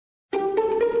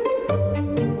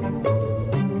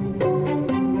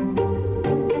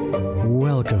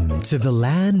to The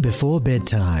Land Before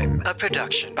Bedtime, a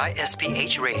production by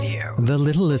SPH Radio, the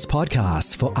littlest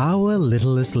podcast for our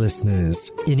littlest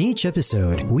listeners. In each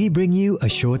episode, we bring you a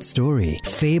short story,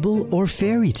 fable, or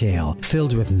fairy tale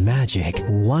filled with magic,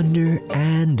 wonder,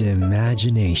 and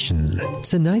imagination.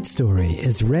 Tonight's story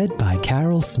is read by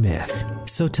Carol Smith.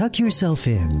 So tuck yourself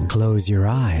in, close your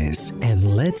eyes,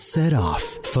 and let's set off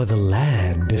for The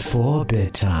Land Before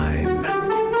Bedtime.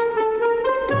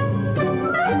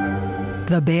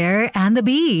 The Bear and the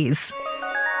Bees.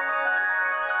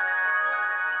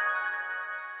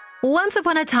 Once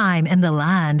upon a time in the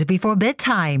land before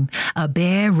bedtime, a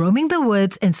bear roaming the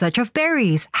woods in search of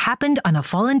berries happened on a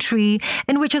fallen tree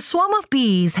in which a swarm of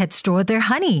bees had stored their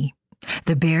honey.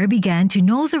 The bear began to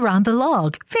nose around the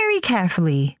log very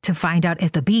carefully to find out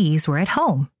if the bees were at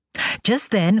home.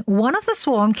 Just then, one of the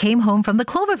swarm came home from the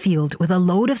clover field with a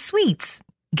load of sweets.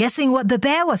 Guessing what the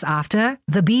bear was after,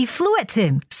 the bee flew at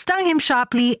him, stung him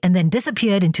sharply, and then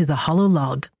disappeared into the hollow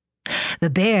log. The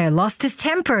bear lost his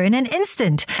temper in an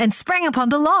instant and sprang upon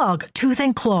the log, tooth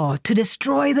and claw, to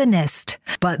destroy the nest.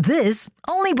 But this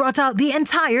only brought out the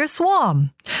entire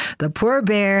swarm. The poor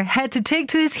bear had to take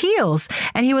to his heels,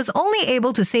 and he was only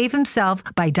able to save himself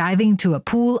by diving into a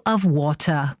pool of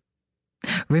water.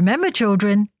 Remember,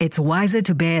 children, it's wiser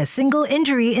to bear a single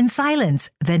injury in silence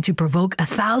than to provoke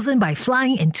 1,000 by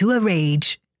flying into a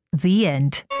rage. The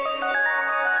end.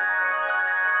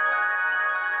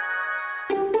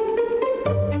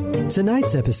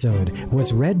 Tonight's episode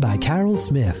was read by Carol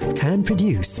Smith and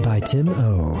produced by Tim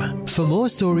O. For more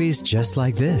stories just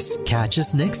like this, catch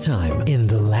us next time in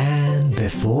The Land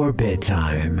Before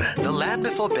Bedtime. The Land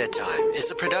Before Bedtime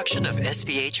is a production of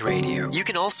SPH Radio. You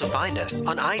can also find us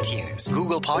on iTunes,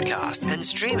 Google Podcast, and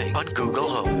streaming on Google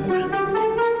Home.